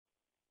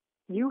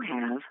You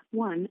have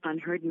one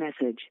unheard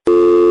message.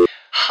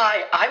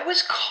 Hi, I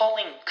was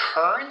calling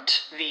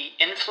Current, the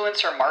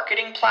influencer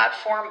marketing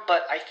platform,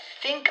 but I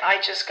think I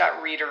just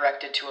got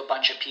redirected to a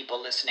bunch of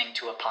people listening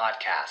to a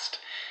podcast.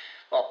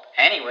 Well,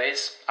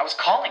 anyways, I was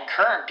calling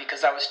Current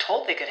because I was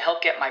told they could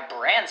help get my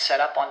brand set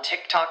up on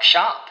TikTok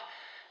Shop,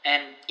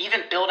 and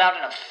even build out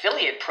an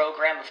affiliate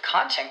program of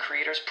content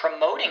creators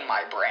promoting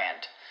my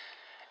brand,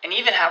 and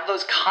even have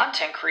those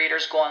content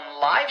creators go on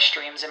live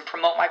streams and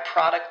promote my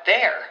product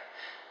there.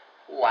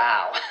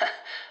 Wow,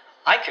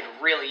 I could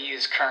really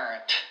use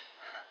Current.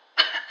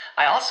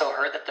 I also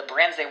heard that the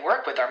brands they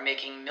work with are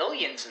making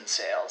millions in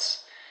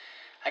sales.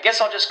 I guess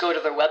I'll just go to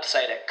their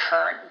website at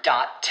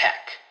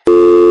current.tech.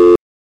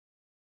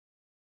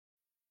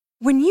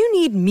 When you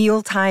need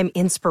mealtime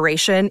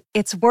inspiration,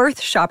 it's worth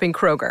shopping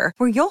Kroger,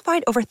 where you'll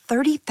find over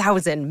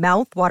 30,000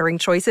 mouth-watering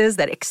choices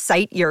that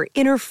excite your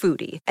inner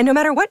foodie. And no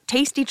matter what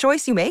tasty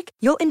choice you make,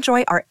 you'll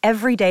enjoy our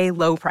everyday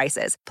low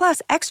prices,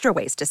 plus extra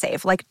ways to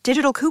save, like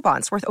digital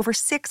coupons worth over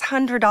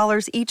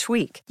 $600 each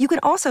week. You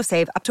can also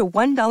save up to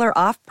 $1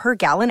 off per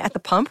gallon at the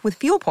pump with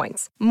fuel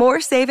points.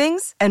 More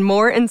savings and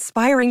more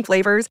inspiring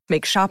flavors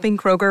make shopping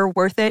Kroger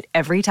worth it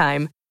every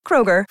time.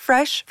 Kroger,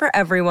 fresh for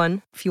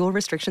everyone. Fuel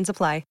restrictions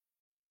apply.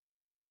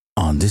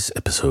 On this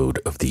episode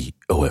of the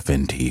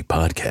OFNT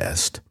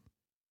podcast,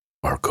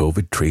 are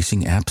COVID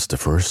tracing apps the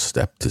first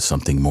step to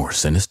something more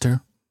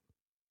sinister?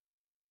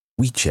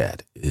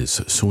 WeChat is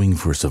suing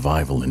for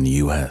survival in the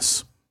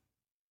U.S.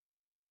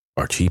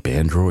 Are cheap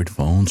Android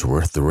phones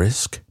worth the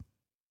risk?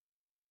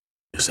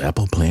 Is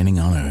Apple planning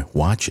on a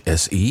Watch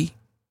SE?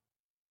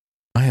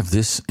 I have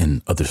this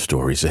and other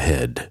stories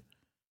ahead,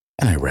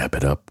 and I wrap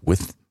it up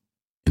with,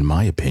 in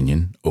my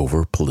opinion,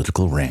 over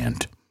political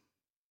rant.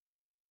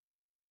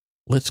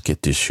 Let's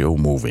get this show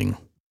moving.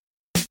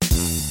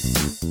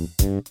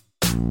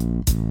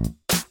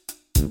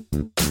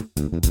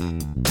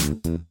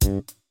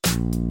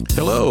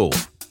 Hello,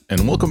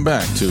 and welcome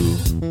back to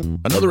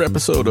another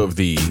episode of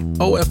the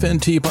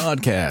OFNT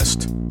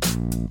podcast.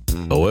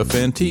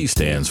 OFNT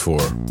stands for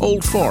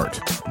Old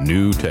Fart,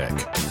 New Tech.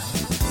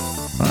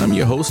 I'm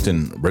your host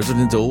and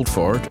resident old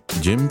fart,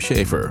 Jim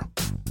Schaefer.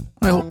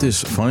 I hope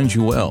this finds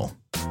you well,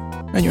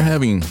 and you're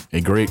having a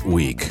great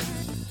week.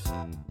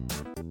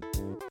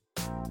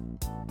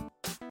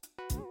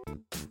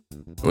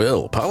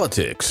 Well,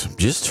 politics.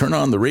 Just turn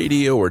on the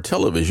radio or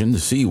television to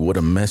see what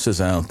a mess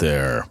is out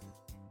there.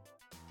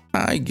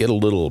 I get a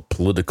little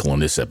political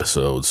in this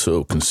episode,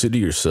 so consider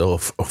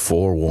yourself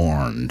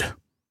forewarned.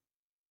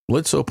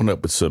 Let's open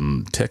up with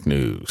some tech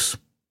news.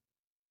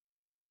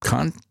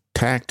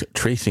 Contact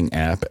tracing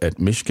app at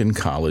Michigan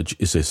College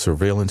is a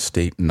surveillance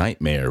state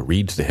nightmare,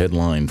 reads the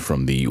headline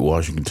from the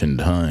Washington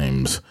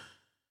Times.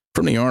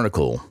 From the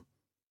article,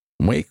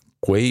 make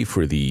way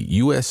for the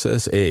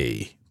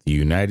USSA, the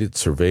United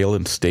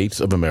Surveillance States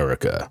of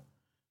America,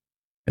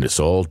 and it's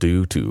all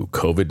due to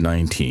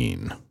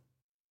COVID-19.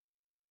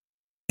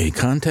 A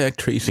contact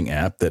tracing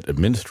app that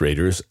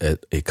administrators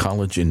at a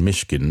college in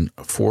Michigan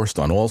forced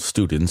on all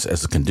students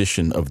as a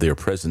condition of their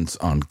presence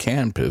on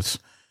campus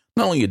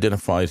not only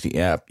identifies the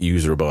app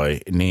user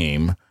by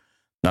name,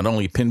 not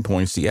only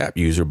pinpoints the app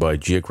user by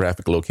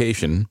geographic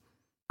location,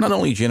 not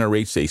only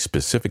generates a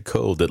specific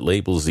code that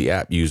labels the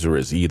app user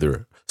as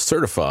either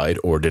certified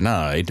or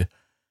denied,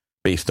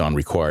 based on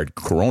required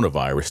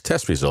coronavirus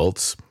test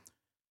results,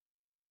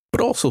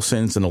 but also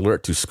sends an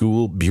alert to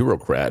school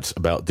bureaucrats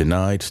about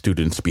denied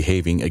students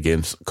behaving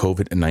against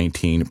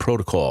COVID-19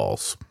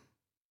 protocols.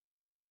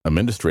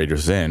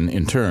 Administrators then,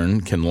 in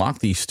turn, can lock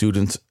these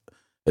students'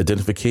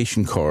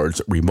 identification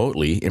cards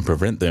remotely and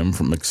prevent them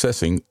from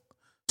accessing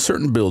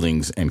certain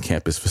buildings and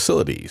campus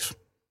facilities.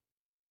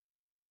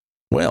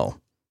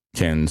 Well,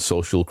 can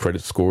social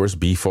credit scores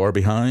be far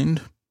behind?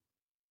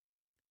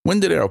 When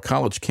did our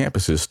college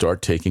campuses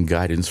start taking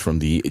guidance from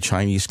the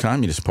Chinese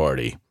Communist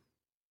Party?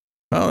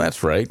 Oh,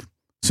 that's right,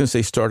 since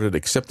they started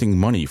accepting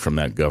money from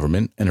that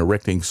government and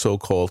erecting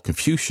so-called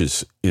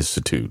Confucius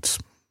Institutes.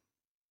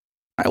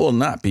 I will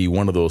not be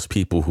one of those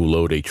people who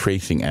load a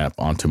tracing app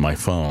onto my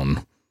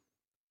phone.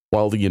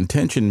 While the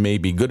intention may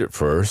be good at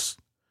first,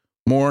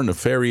 more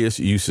nefarious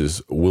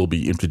uses will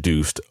be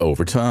introduced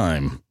over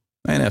time,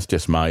 and that's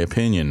just my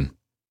opinion.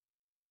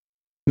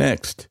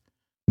 Next,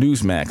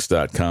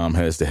 Newsmax.com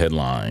has the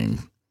headline,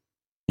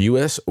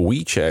 U.S.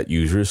 WeChat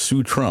users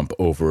sue Trump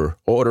over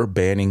order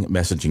banning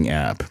messaging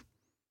app.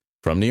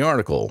 From the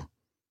article,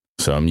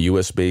 some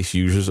U.S.-based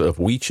users of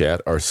WeChat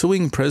are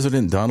suing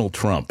President Donald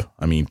Trump.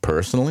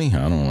 Personally,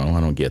 I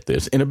don't get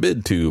this, in a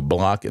bid to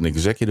block an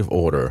executive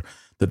order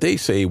that they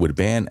say would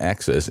ban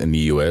access in the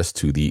U.S.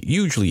 to the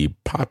hugely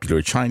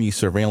popular Chinese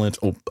surveillance,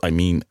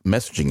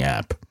 messaging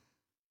app.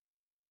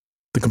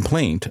 The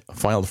complaint,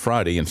 filed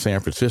Friday in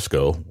San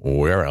Francisco,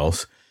 where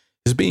else,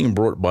 is being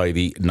brought by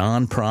the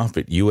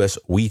nonprofit U.S.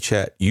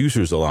 WeChat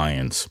Users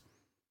Alliance.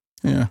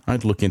 Yeah,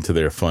 I'd look into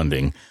their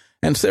funding,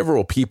 and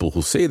several people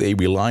who say they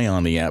rely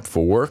on the app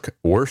for work,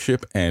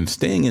 worship, and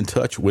staying in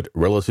touch with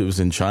relatives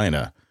in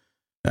China.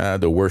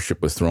 The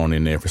worship was thrown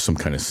in there for some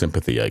kind of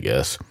sympathy, I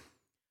guess.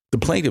 The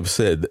plaintiff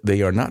said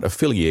they are not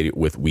affiliated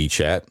with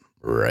WeChat,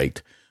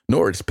 right,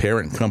 nor its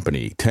parent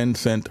company,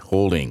 Tencent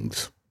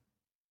Holdings.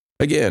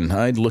 Again,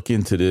 I'd look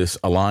into this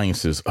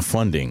alliance's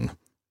funding.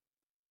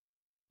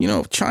 You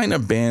know, China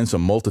bans a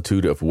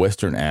multitude of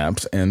Western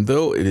apps, and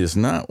though it is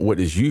not what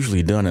is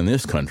usually done in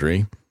this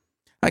country,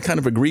 I kind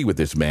of agree with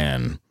this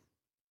ban.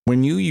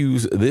 When you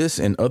use this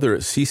and other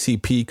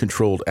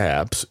CCP-controlled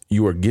apps,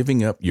 you are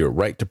giving up your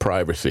right to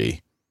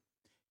privacy.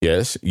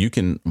 Yes, you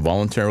can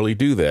voluntarily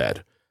do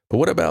that, but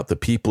what about the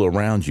people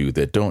around you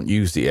that don't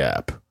use the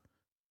app?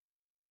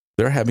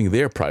 They're having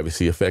their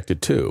privacy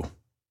affected too.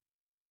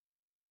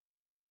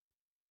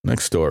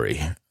 Next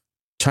story.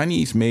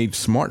 Chinese-made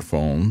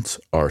smartphones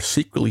are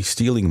secretly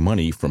stealing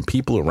money from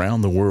people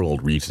around the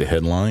world, reads the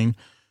headline,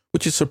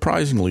 which is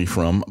surprisingly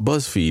from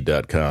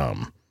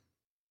BuzzFeed.com.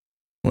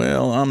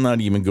 Well, I'm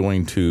not even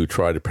going to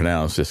try to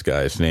pronounce this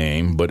guy's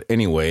name, but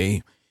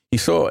anyway, he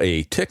saw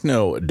a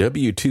Tecno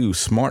W2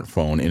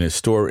 smartphone in a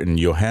store in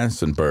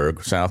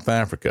Johannesburg, South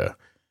Africa.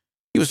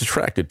 He was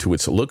attracted to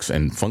its looks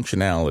and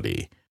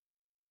functionality.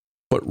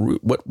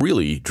 What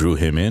really drew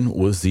him in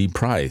was the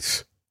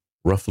price,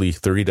 roughly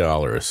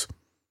 $30.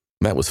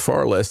 That was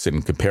far less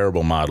than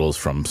comparable models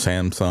from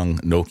Samsung,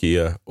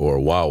 Nokia, or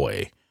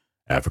Huawei,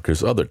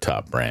 Africa's other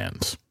top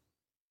brands.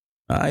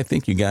 I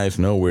think you guys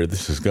know where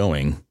this is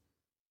going.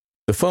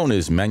 The phone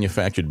is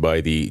manufactured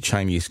by the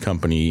Chinese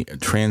company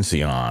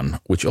Transsion,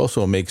 which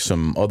also makes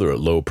some other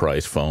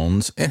low-price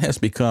phones and has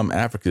become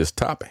Africa's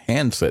top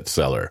handset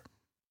seller.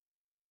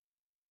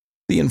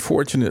 The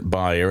unfortunate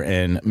buyer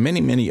and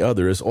many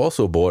others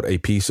also bought a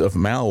piece of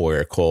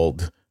malware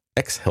called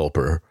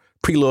X-Helper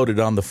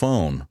preloaded on the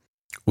phone,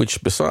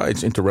 which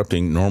besides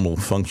interrupting normal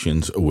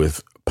functions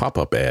with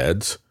pop-up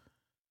ads,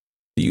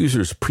 the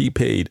user's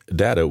prepaid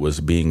data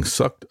was being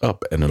sucked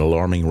up at an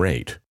alarming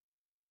rate.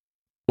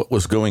 What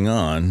was going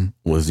on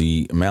was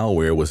the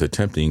malware was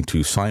attempting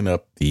to sign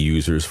up the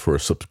users for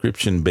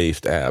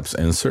subscription-based apps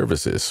and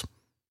services.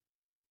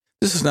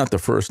 This is not the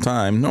first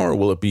time, nor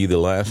will it be the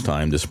last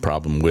time this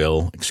problem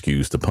will,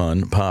 excuse the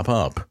pun, pop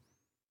up.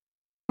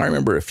 I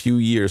remember a few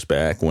years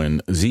back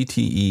when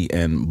ZTE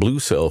and Blue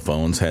cell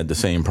phones had the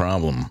same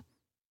problem.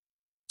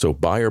 So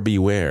buyer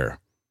beware.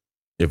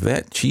 If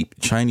that cheap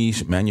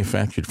Chinese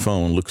manufactured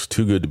phone looks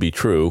too good to be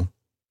true,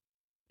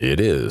 it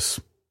is.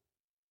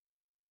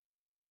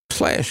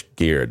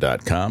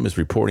 SlashGear.com is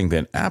reporting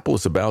that Apple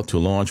is about to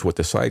launch what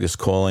the site is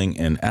calling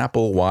an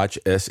Apple Watch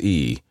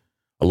SE,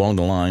 along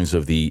the lines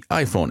of the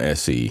iPhone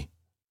SE,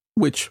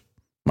 which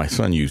my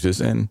son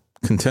uses, and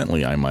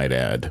contently, I might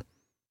add.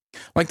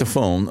 Like the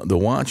phone, the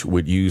watch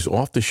would use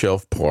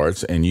off-the-shelf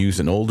parts and use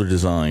an older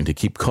design to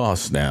keep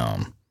costs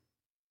down.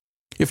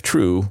 If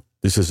true,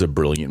 this is a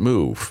brilliant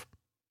move.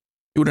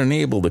 It would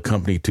enable the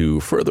company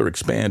to further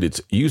expand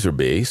its user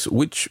base,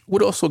 which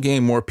would also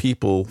gain more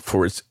people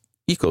for its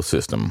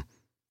ecosystem,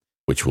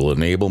 which will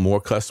enable more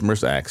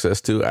customers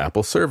access to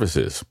Apple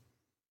services.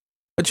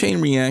 A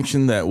chain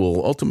reaction that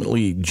will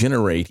ultimately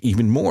generate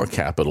even more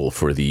capital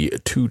for the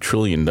 $2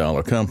 trillion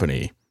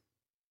company.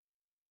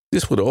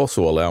 This would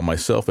also allow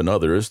myself and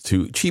others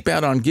to cheap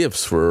out on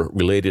gifts for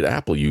related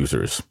Apple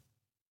users.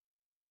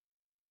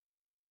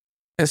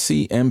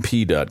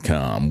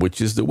 SCMP.com,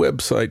 which is the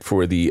website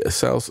for the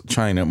South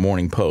China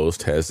Morning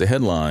Post, has the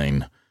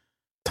headline,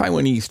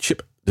 Taiwanese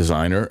chip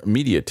designer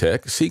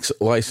MediaTek seeks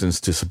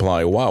license to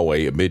supply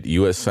Huawei amid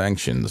U.S.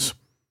 sanctions.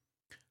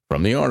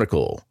 From the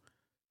article,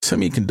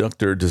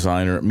 semiconductor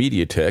designer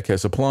MediaTek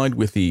has applied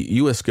with the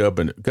U.S.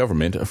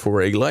 government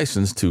for a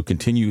license to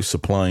continue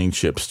supplying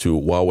chips to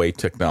Huawei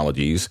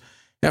Technologies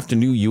after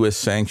new U.S.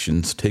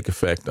 sanctions take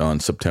effect on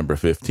September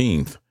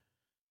 15th,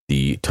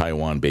 the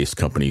Taiwan-based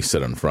company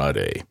said on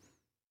Friday.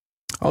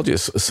 I'll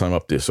just sum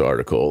up this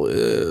article.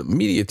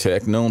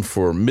 MediaTek, known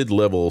for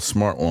mid-level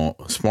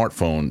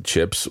smartphone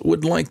chips,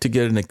 would like to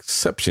get an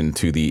exception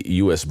to the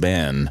U.S.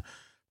 ban,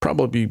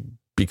 probably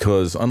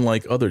because,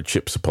 unlike other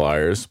chip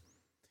suppliers,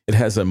 it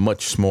has a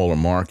much smaller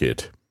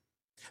market.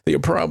 They are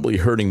probably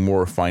hurting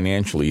more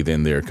financially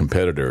than their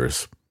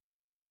competitors.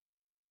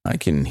 I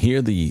can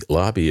hear the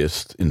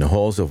lobbyists in the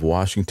halls of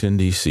Washington,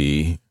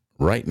 D.C.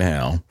 right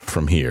now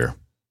from here.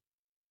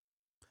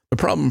 The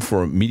problem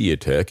for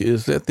MediaTek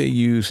is that they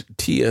use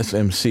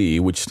TSMC,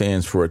 which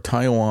stands for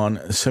Taiwan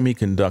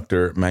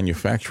Semiconductor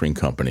Manufacturing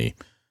Company,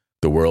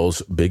 the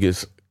world's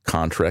biggest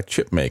contract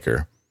chip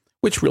maker,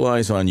 which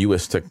relies on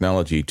U.S.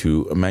 technology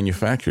to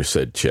manufacture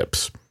said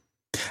chips.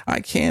 I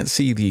can't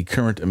see the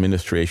current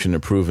administration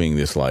approving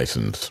this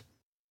license.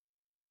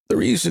 The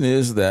reason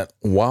is that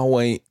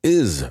Huawei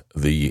is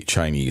the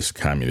Chinese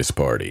Communist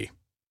Party.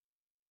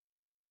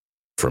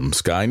 From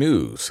Sky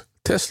News,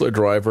 Tesla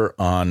driver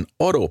on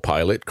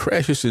autopilot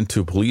crashes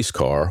into police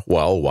car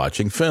while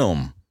watching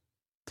film.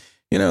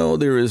 You know,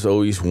 there is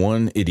always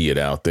one idiot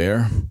out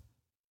there.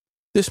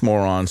 This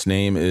moron's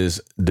name is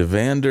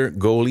Devander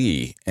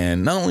Goli,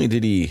 and not only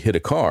did he hit a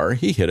car,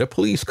 he hit a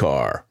police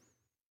car.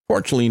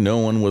 Fortunately, no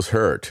one was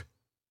hurt.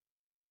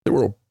 There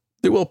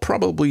There will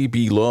probably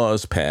be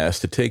laws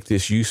passed to take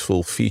this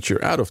useful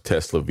feature out of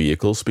Tesla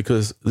vehicles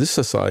because this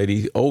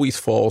society always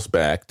falls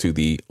back to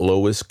the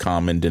lowest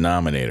common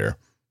denominator.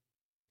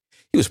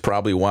 He was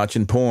probably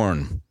watching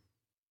porn.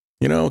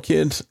 You know,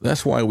 kids,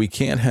 that's why we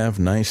can't have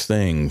nice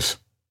things.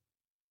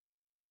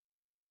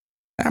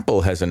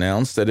 Apple has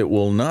announced that it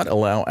will not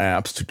allow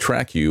apps to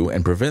track you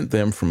and prevent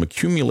them from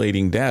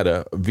accumulating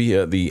data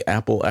via the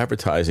Apple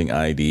Advertising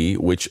ID,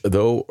 which,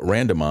 though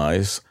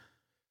randomized,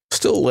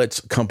 still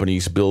lets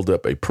companies build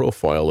up a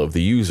profile of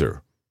the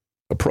user,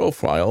 a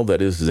profile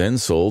that is then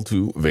sold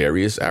to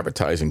various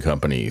advertising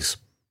companies.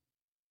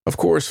 Of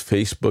course,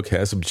 Facebook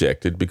has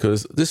objected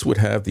because this would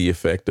have the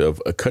effect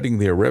of cutting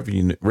their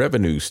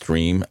revenue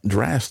stream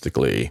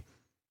drastically.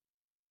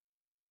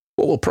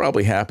 What will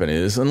probably happen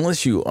is,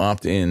 unless you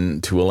opt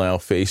in to allow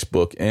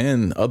Facebook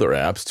and other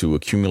apps to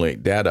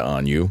accumulate data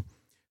on you,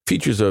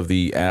 features of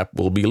the app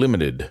will be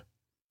limited.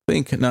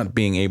 Think not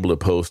being able to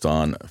post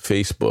on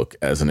Facebook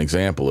as an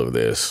example of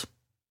this.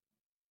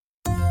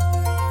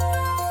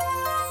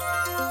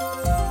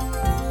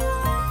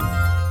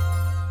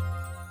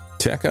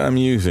 Tech I'm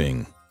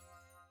using.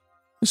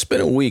 It's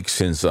been a week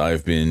since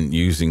I've been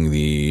using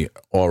the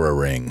Oura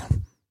Ring.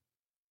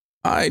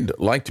 I'd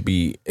like to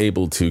be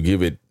able to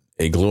give it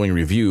a glowing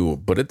review,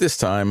 but at this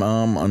time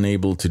I'm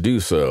unable to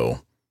do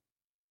so.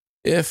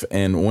 If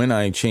and when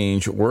I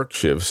change work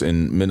shifts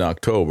in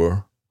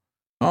mid-October,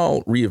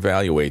 I'll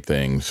reevaluate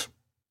things.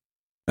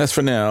 As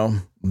for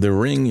now, the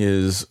Ring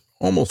is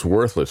almost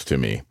worthless to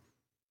me.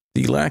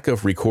 The lack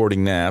of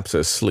recording naps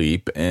as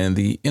sleep and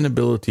the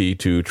inability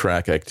to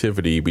track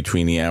activity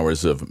between the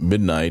hours of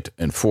midnight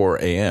and 4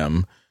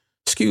 a.m.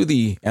 skew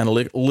the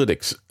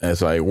analytics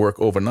as I work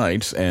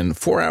overnights, and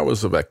 4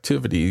 hours of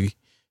activity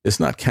is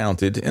not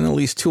counted, and at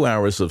least 2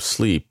 hours of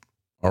sleep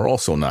are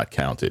also not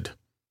counted.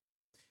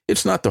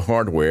 It's not the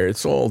hardware,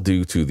 it's all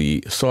due to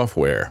the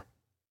software.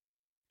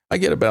 I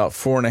get about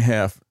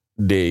 4.5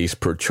 days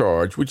per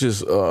charge, which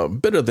is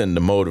better than the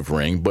Motive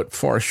Ring, but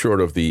far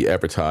short of the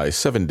advertised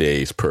 7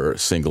 days per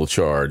single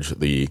charge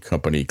the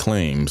company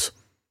claims.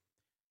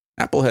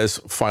 Apple has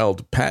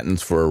filed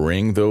patents for a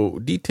ring, though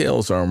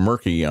details are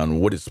murky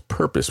on what its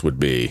purpose would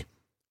be.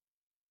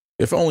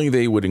 If only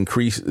they would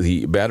increase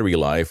the battery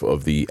life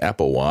of the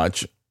Apple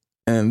Watch,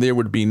 and there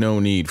would be no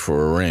need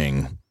for a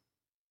ring.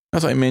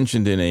 As I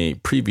mentioned in a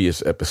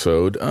previous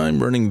episode,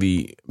 I'm running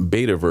the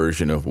beta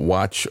version of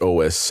Watch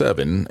OS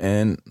 7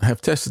 and have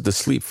tested the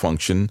sleep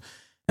function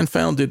and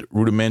found it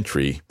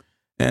rudimentary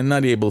and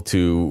not able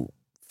to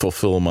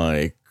fulfill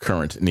my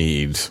current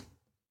needs.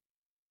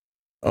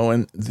 Oh,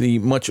 and the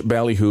much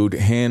ballyhooed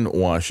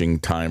hand-washing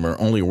timer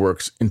only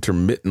works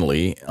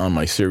intermittently on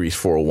my Series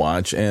 4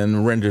 watch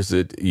and renders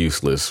it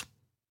useless.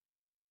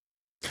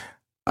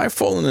 I've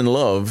fallen in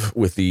love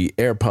with the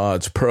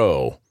AirPods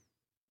Pro.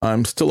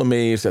 I'm still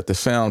amazed at the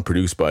sound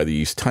produced by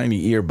these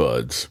tiny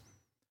earbuds.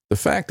 The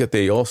fact that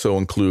they also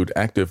include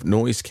active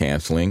noise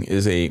canceling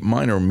is a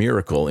minor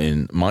miracle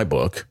in my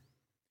book.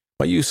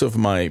 My use of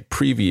my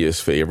previous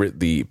favorite,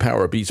 the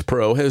Powerbeats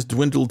Pro, has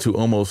dwindled to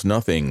almost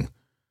nothing.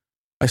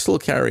 I still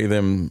carry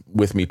them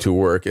with me to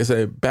work as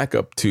a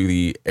backup to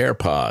the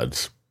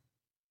AirPods.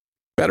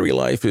 Battery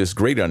life is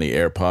great on the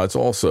AirPods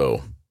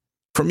also.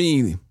 For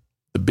me,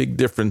 the big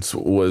difference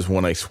was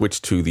when I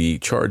switched to the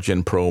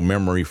Chargen Pro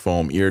memory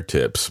foam ear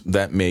tips.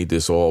 That made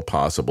this all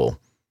possible.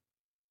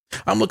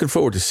 I'm looking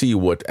forward to see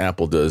what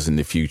Apple does in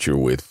the future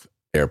with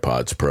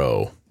AirPods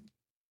Pro.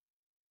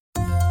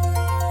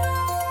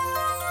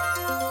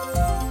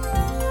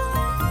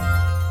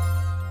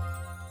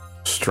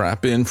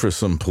 Strap in for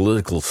some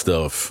political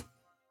stuff.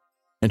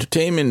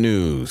 Entertainment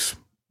news.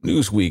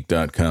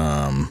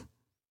 Newsweek.com.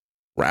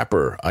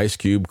 Rapper Ice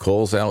Cube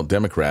calls out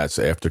Democrats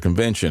after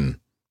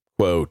convention.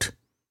 Quote,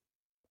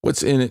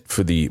 "What's in it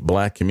for the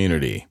black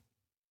community?"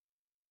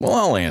 Well,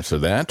 I'll answer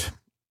that.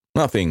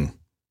 Nothing.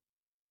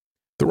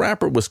 The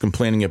rapper was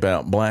complaining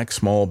about black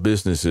small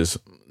businesses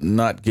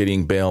not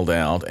getting bailed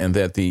out and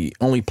that the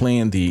only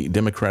plan the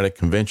Democratic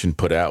convention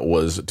put out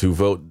was to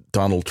vote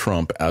Donald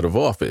Trump out of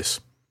office.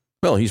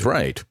 Well, he's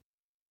right.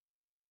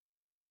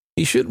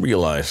 He should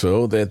realize,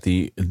 though, that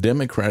the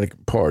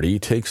Democratic Party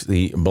takes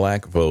the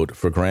black vote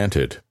for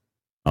granted.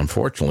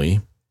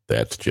 Unfortunately,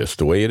 that's just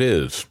the way it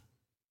is.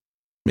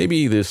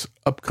 Maybe this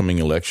upcoming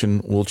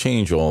election will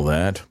change all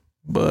that,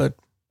 but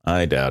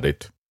I doubt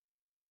it.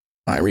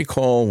 I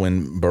recall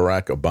when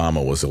Barack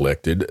Obama was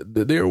elected,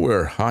 there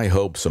were high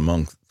hopes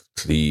amongst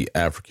the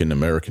African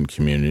American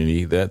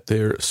community that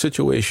their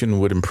situation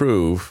would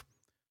improve,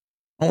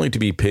 only to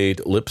be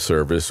paid lip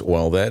service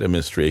while that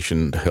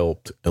administration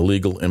helped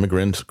illegal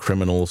immigrants,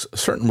 criminals,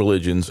 certain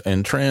religions,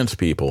 and trans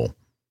people.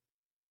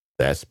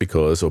 That's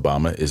because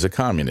Obama is a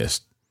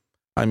communist.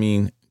 I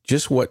mean,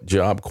 just what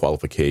job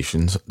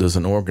qualifications does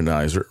an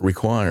organizer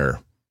require?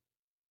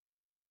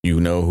 You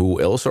know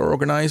who else are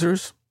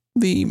organizers?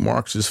 The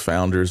Marxist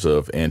founders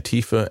of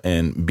Antifa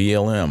and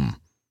BLM,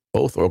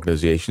 both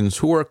organizations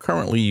who are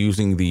currently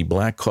using the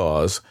black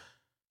cause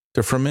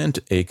to foment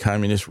a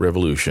communist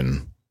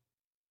revolution.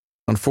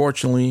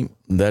 Unfortunately,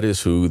 that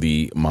is who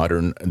the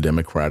modern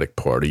Democratic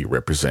Party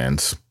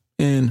represents,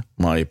 in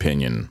my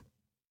opinion.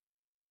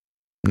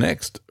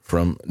 Next,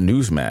 from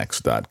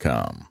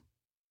Newsmax.com.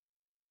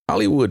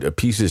 Hollywood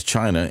appeases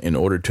China in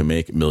order to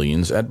make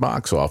millions at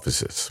box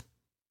offices.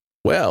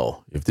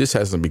 Well, if this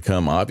hasn't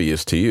become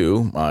obvious to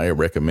you, I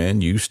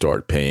recommend you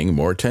start paying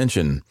more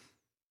attention.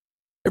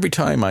 Every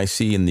time I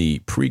see in the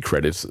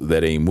pre-credits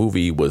that a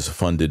movie was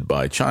funded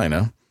by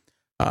China,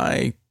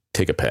 I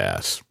take a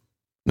pass.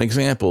 An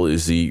example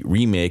is the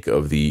remake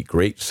of the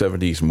great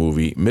 70s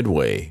movie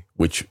Midway,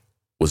 which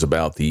was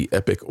about the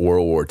epic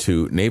World War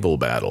II naval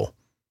battle.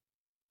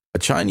 A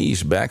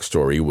Chinese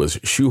backstory was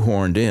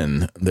shoehorned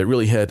in that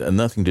really had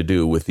nothing to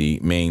do with the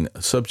main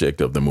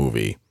subject of the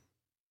movie.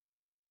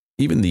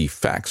 Even the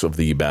facts of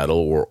the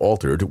battle were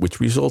altered, which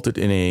resulted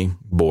in a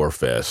bore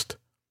fest.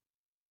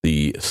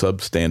 The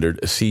substandard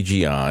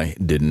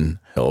CGI didn't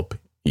help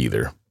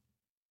either.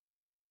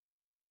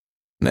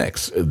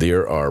 Next,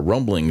 there are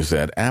rumblings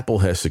that Apple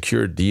has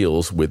secured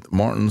deals with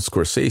Martin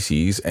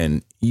Scorsese's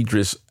and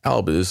Idris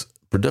Elba's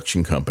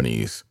production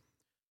companies.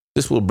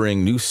 This will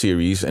bring new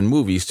series and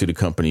movies to the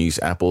company's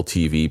Apple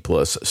TV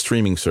Plus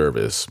streaming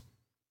service.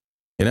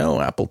 You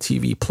know, Apple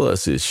TV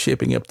Plus is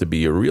shaping up to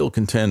be a real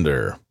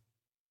contender.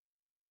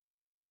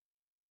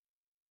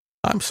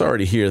 I'm sorry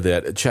to hear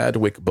that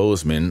Chadwick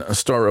Boseman, a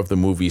star of the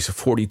movies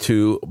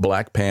 42,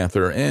 Black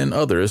Panther, and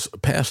others,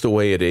 passed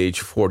away at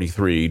age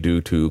 43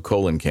 due to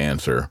colon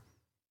cancer.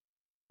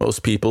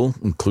 Most people,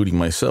 including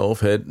myself,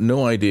 had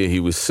no idea he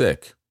was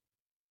sick.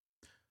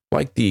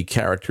 Like the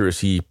characters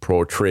he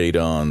portrayed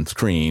on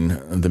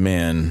screen, the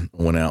man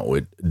went out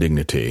with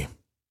dignity.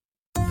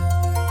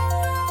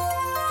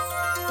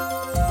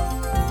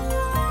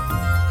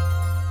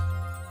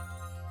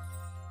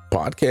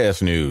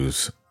 Podcast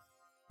news.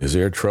 Is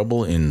there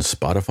trouble in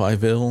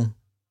Spotifyville?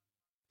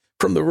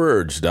 From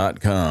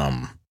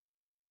TheVerge.com.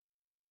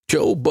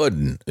 Joe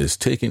Budden is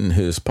taking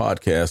his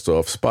podcast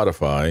off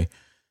Spotify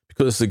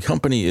because the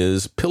company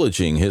is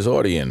pillaging his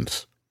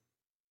audience.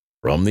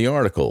 From the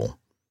article,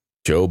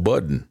 Joe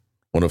Budden,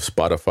 one of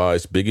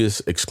Spotify's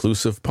biggest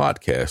exclusive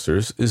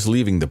podcasters, is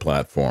leaving the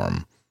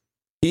platform.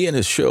 He and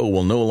his show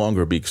will no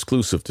longer be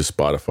exclusive to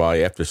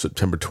Spotify after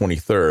September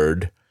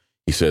 23rd,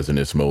 he says in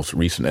his most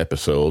recent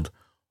episode,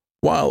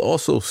 while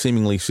also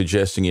seemingly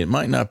suggesting it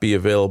might not be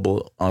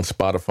available on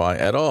Spotify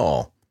at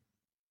all.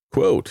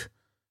 Quote,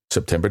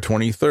 September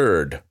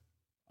 23rd.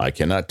 I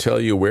cannot tell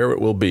you where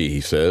it will be,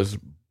 he says,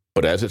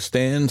 but as it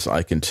stands,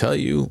 I can tell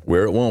you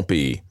where it won't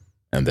be,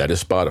 and that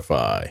is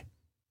Spotify.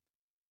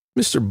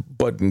 Mr.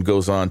 Budden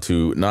goes on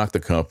to knock the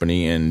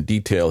company and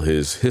detail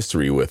his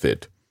history with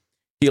it.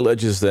 He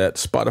alleges that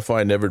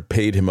Spotify never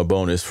paid him a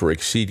bonus for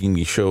exceeding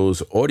the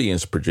show's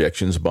audience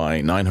projections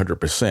by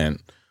 900%,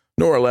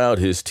 nor allowed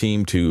his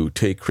team to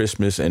take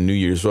Christmas and New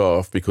Year's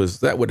off because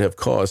that would have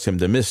caused him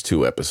to miss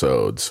 2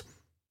 episodes.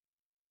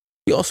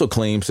 He also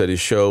claims that his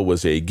show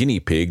was a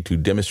guinea pig to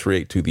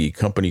demonstrate to the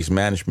company's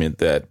management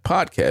that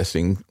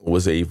podcasting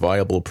was a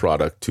viable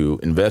product to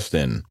invest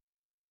in.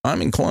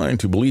 I'm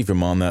inclined to believe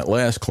him on that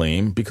last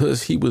claim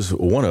because he was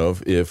one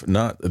of, if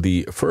not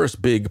the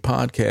first big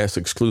podcast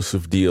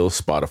exclusive deal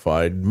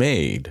Spotify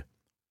made.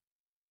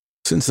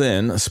 Since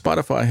then,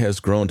 Spotify has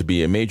grown to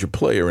be a major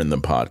player in the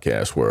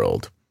podcast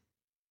world.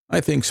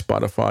 I think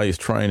Spotify is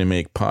trying to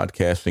make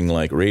podcasting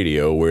like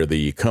radio, where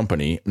the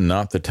company,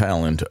 not the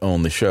talent,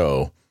 own the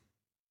show.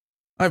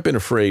 I've been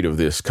afraid of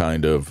this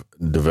kind of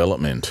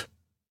development.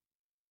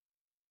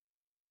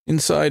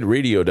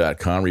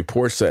 InsideRadio.com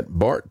reports that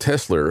Bart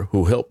Tessler,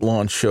 who helped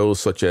launch shows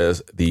such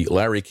as The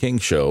Larry King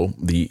Show,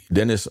 The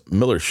Dennis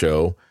Miller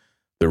Show,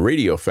 The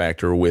Radio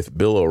Factor with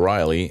Bill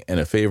O'Reilly, and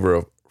a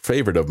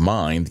favorite of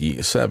mine,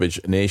 The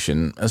Savage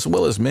Nation, as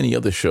well as many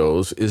other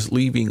shows, is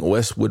leaving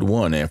Westwood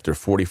One after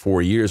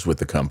 44 years with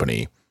the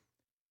company.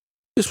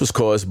 This was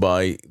caused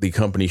by the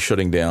company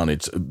shutting down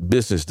its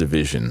business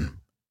division,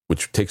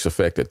 which takes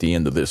effect at the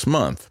end of this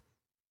month.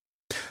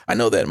 I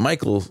know that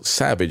Michael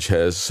Savage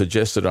has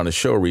suggested on a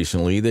show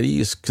recently that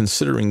he is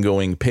considering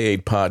going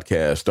paid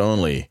podcast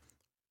only.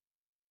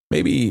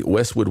 Maybe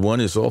Westwood One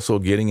is also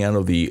getting out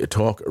of the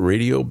talk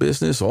radio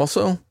business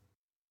also?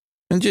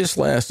 In just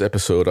last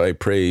episode, I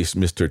praised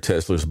Mr.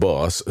 Tessler's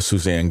boss,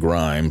 Suzanne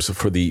Grimes,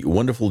 for the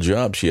wonderful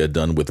job she had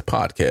done with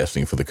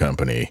podcasting for the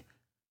company.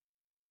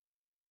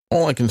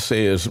 All I can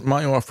say is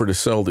my offer to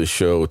sell this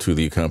show to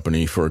the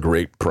company for a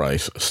great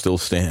price still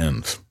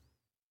stands.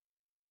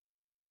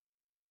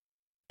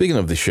 Speaking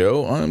of the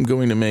show, I'm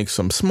going to make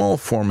some small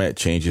format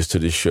changes to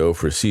this show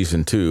for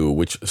Season 2,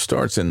 which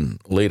starts in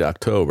late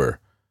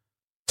October.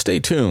 Stay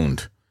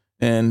tuned,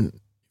 and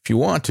if you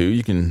want to,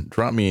 you can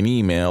drop me an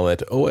email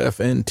at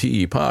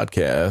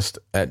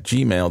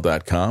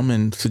ofntpodcast@gmail.com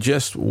and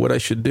suggest what I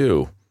should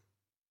do.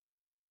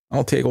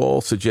 I'll take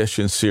all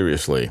suggestions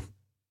seriously.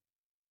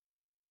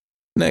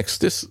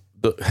 Next, this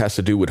has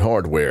to do with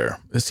hardware.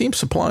 It seems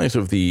supplies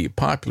of the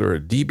popular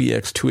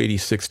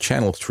DBX286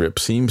 channel strip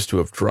seems to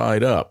have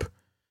dried up.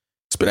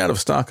 It's been out of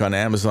stock on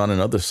Amazon and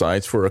other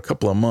sites for a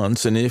couple of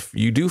months, and if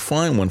you do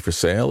find one for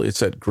sale,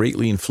 it's at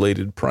greatly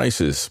inflated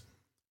prices.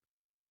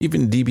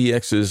 Even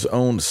DBX's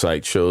own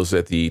site shows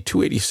that the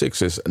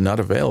 286 is not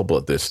available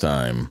at this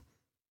time.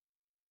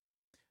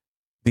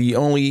 The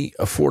only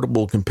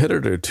affordable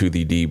competitor to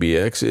the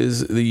DBX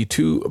is the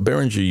two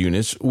Behringer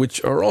units,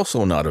 which are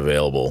also not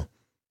available.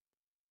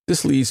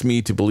 This leads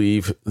me to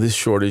believe this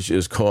shortage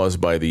is caused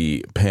by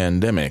the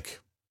pandemic.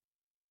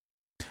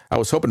 I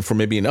was hoping for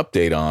maybe an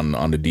update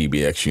on the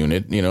DBX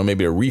unit,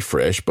 maybe a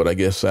refresh, but I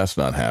guess that's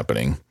not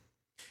happening.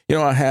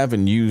 I have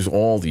and use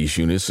all these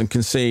units and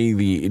can say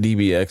the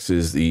DBX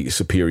is the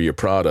superior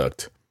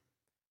product.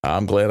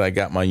 I'm glad I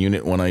got my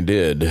unit when I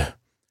did.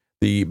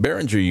 The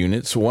Behringer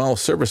units, while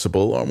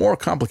serviceable, are more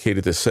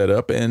complicated to set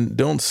up and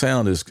don't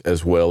sound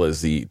as well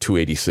as the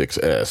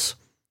 286S.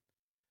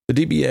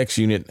 The DBX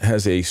unit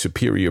has a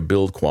superior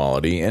build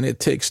quality, and it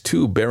takes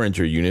two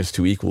Behringer units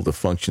to equal the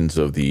functions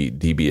of the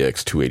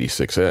DBX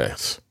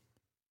 286S.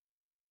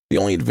 The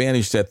only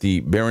advantage that the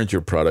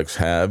Behringer products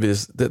have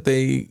is that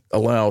they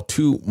allow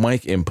two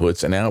mic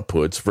inputs and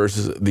outputs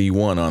versus the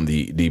one on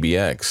the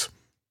DBX.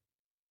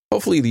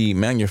 Hopefully the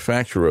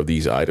manufacturer of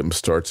these items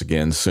starts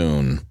again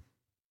soon.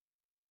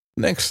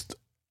 Next,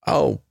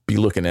 I'll be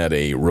looking at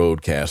a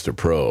Rodecaster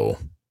Pro.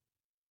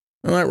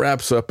 Well, that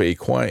wraps up a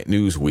quiet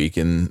news week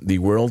in the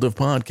world of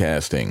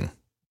podcasting.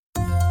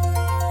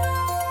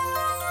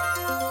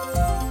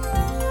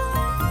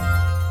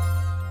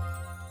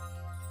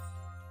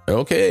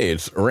 Okay,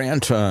 it's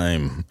rant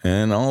time,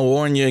 and I'll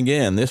warn you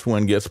again, this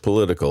one gets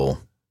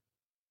political.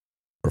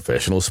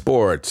 Professional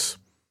sports.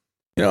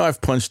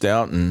 I've punched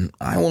out, and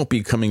I won't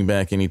be coming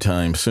back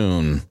anytime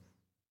soon.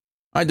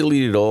 I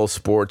deleted all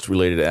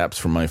sports-related apps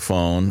from my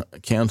phone,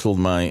 canceled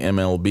my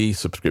MLB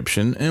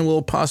subscription, and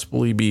will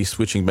possibly be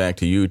switching back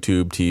to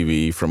YouTube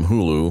TV from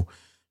Hulu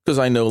because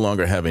I no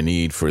longer have a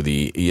need for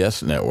the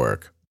YES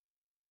network.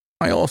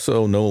 I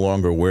also no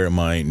longer wear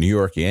my New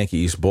York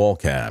Yankees ball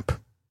cap.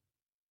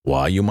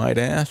 Why, you might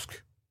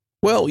ask?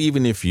 Well,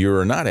 even if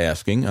you're not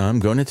asking, I'm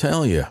going to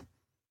tell you.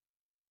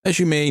 As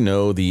you may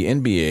know, the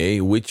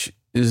NBA, which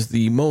is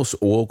the most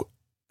woke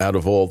out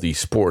of all the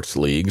sports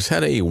leagues,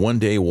 had a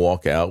one-day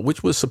walkout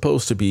which was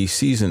supposed to be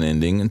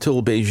season-ending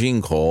until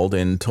Beijing called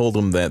and told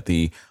them that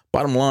the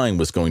bottom line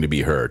was going to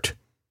be hurt.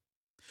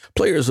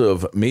 Players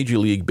of Major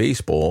League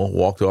Baseball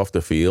walked off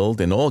the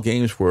field and all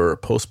games were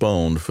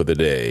postponed for the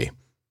day.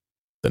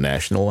 The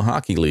National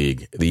Hockey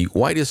League, the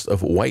whitest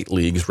of white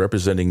leagues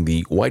representing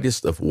the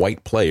whitest of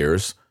white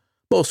players,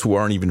 most who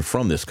aren't even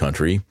from this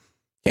country,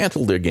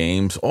 canceled their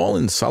games all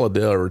in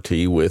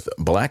solidarity with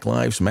Black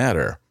Lives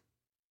Matter.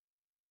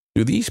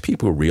 Do these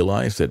people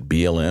realize that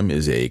BLM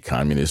is a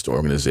communist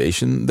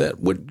organization that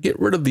would get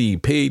rid of the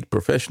paid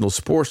professional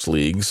sports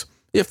leagues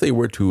if they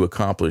were to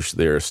accomplish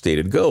their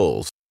stated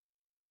goals,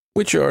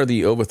 which are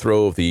the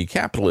overthrow of the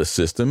capitalist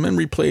system and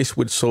replace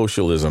with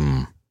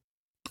socialism?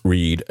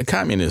 Read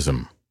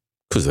communism,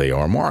 because they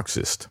are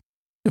Marxist.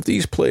 If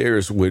these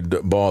players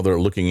would bother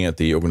looking at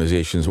the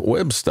organization's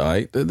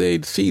website,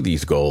 they'd see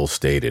these goals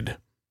stated.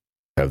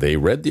 Have they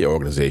read the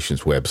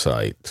organization's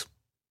website?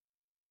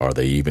 Are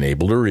they even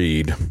able to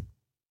read?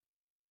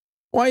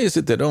 Why is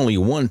it that only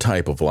one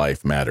type of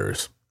life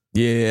matters?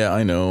 Yeah,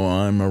 I know,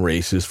 I'm a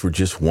racist for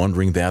just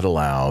wondering that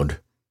aloud.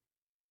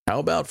 How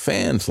about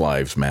fans'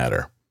 lives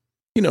matter?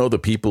 The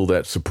people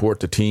that support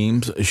the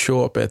teams,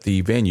 show up at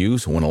the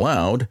venues when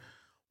allowed,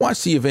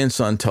 watch the events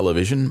on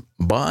television,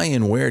 buy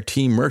and wear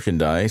team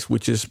merchandise,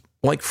 which is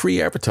like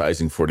free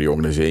advertising for the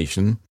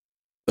organization,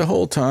 the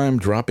whole time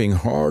dropping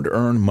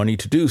hard-earned money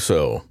to do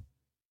so.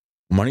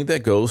 Money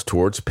that goes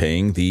towards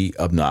paying the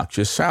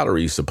obnoxious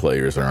salaries the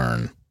players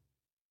earn.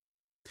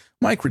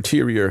 My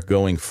criteria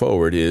going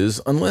forward is,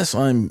 unless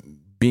I'm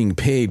being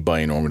paid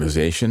by an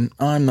organization,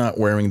 I'm not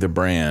wearing the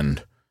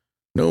brand.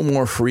 No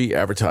more free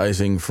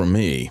advertising from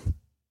me.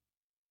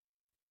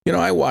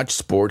 I watch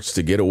sports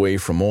to get away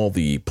from all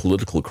the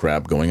political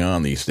crap going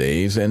on these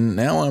days, and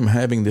now I'm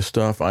having the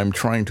stuff I'm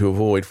trying to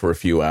avoid for a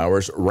few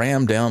hours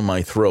rammed down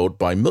my throat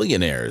by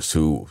millionaires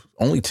whose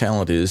only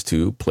talent is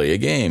to play a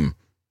game.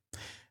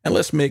 And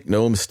let's make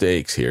no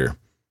mistakes here.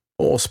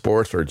 All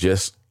sports are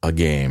just a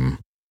game.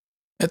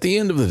 At the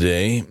end of the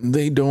day,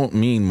 they don't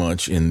mean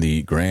much in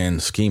the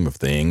grand scheme of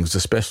things,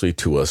 especially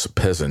to us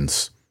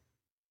peasants.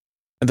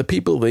 And the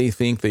people they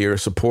think they are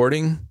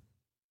supporting,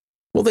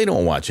 well, they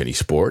don't watch any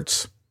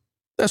sports.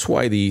 That's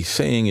why the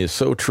saying is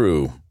so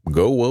true.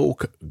 Go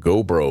woke,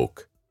 go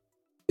broke.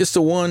 It's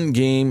the one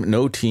game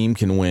no team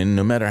can win,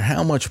 no matter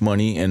how much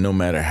money and no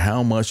matter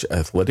how much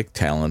athletic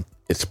talent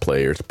its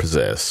players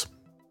possess.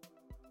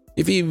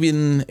 If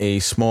even a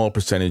small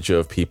percentage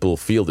of people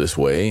feel this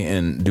way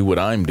and do what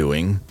I'm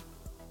doing,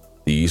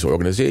 these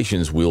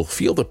organizations will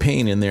feel the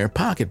pain in their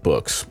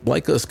pocketbooks,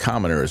 like us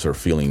commoners are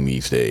feeling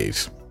these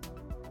days.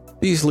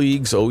 These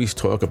leagues always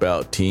talk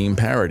about team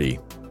parity.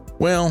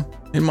 Well,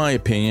 in my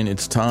opinion,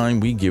 it's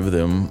time we give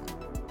them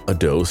a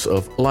dose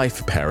of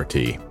life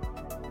parity.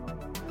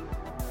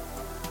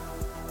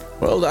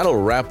 Well,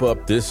 that'll wrap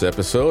up this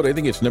episode. I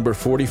think it's number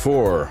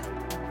 44.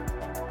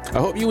 I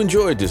hope you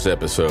enjoyed this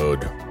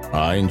episode.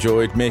 I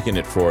enjoyed making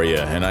it for you,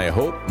 and I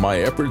hope my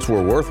efforts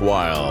were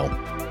worthwhile.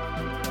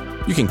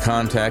 You can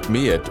contact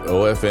me at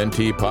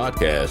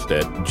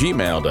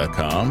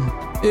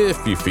ofntpodcast@gmail.com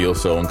if you feel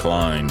so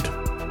inclined.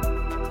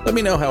 Let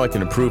me know how I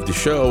can improve the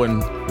show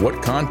and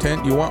what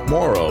content you want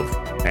more of,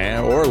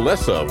 or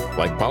less of,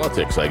 like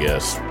politics, I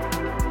guess.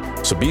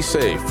 So be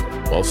safe.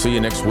 I'll see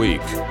you next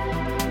week.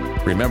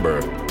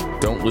 Remember,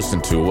 don't listen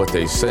to what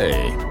they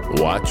say,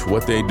 watch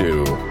what they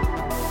do.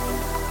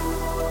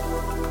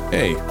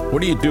 Hey,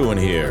 what are you doing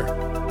here?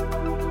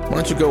 Why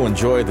don't you go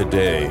enjoy the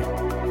day?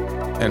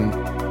 And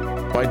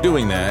by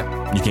doing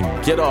that, you can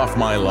get off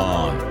my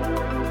lawn.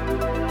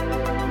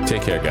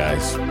 Take care,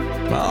 guys.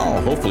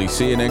 I'll hopefully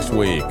see you next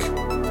week.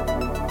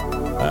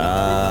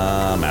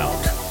 I'm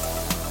out.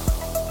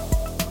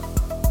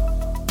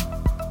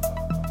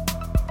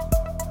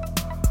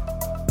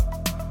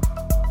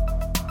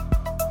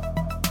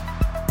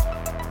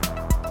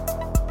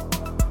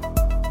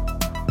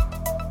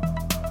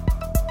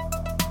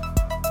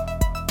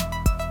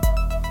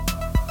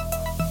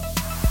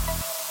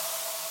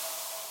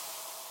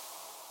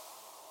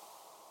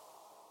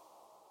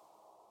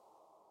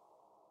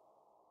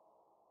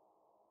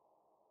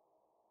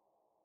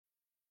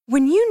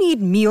 When you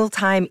need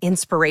mealtime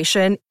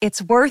inspiration, it's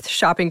worth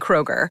shopping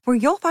Kroger, where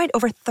you'll find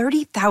over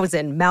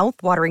 30,000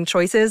 mouth-watering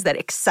choices that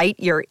excite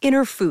your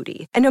inner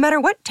foodie. And no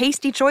matter what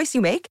tasty choice you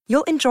make,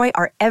 you'll enjoy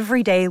our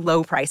everyday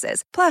low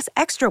prices, plus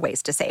extra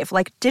ways to save,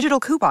 like digital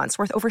coupons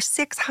worth over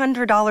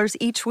 $600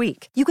 each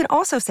week. You can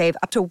also save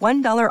up to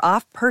 $1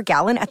 off per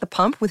gallon at the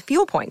pump with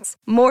fuel points.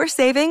 More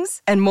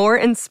savings and more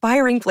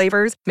inspiring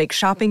flavors make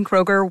shopping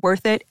Kroger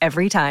worth it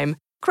every time.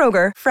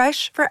 Kroger,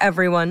 fresh for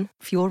everyone.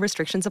 Fuel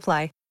restrictions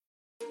apply.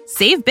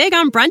 Save big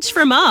on brunch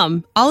for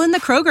mom, all in the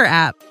Kroger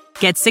app.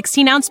 Get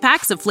 16-ounce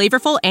packs of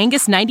flavorful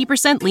Angus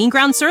 90% lean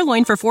ground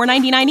sirloin for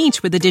 $4.99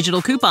 each with a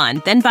digital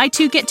coupon. Then buy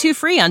 2, get 2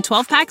 free on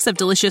 12 packs of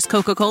delicious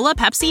Coca-Cola,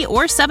 Pepsi,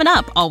 or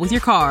 7-Up, all with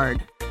your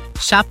card.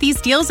 Shop these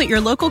deals at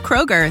your local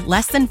Kroger,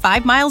 less than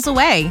 5 miles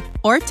away.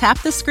 Or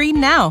tap the screen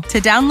now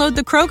to download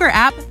the Kroger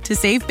app to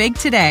save big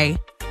today.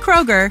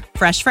 Kroger,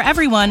 fresh for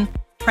everyone.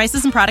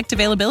 Prices and product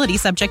availability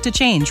subject to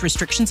change.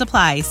 Restrictions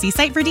apply. See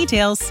site for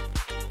details.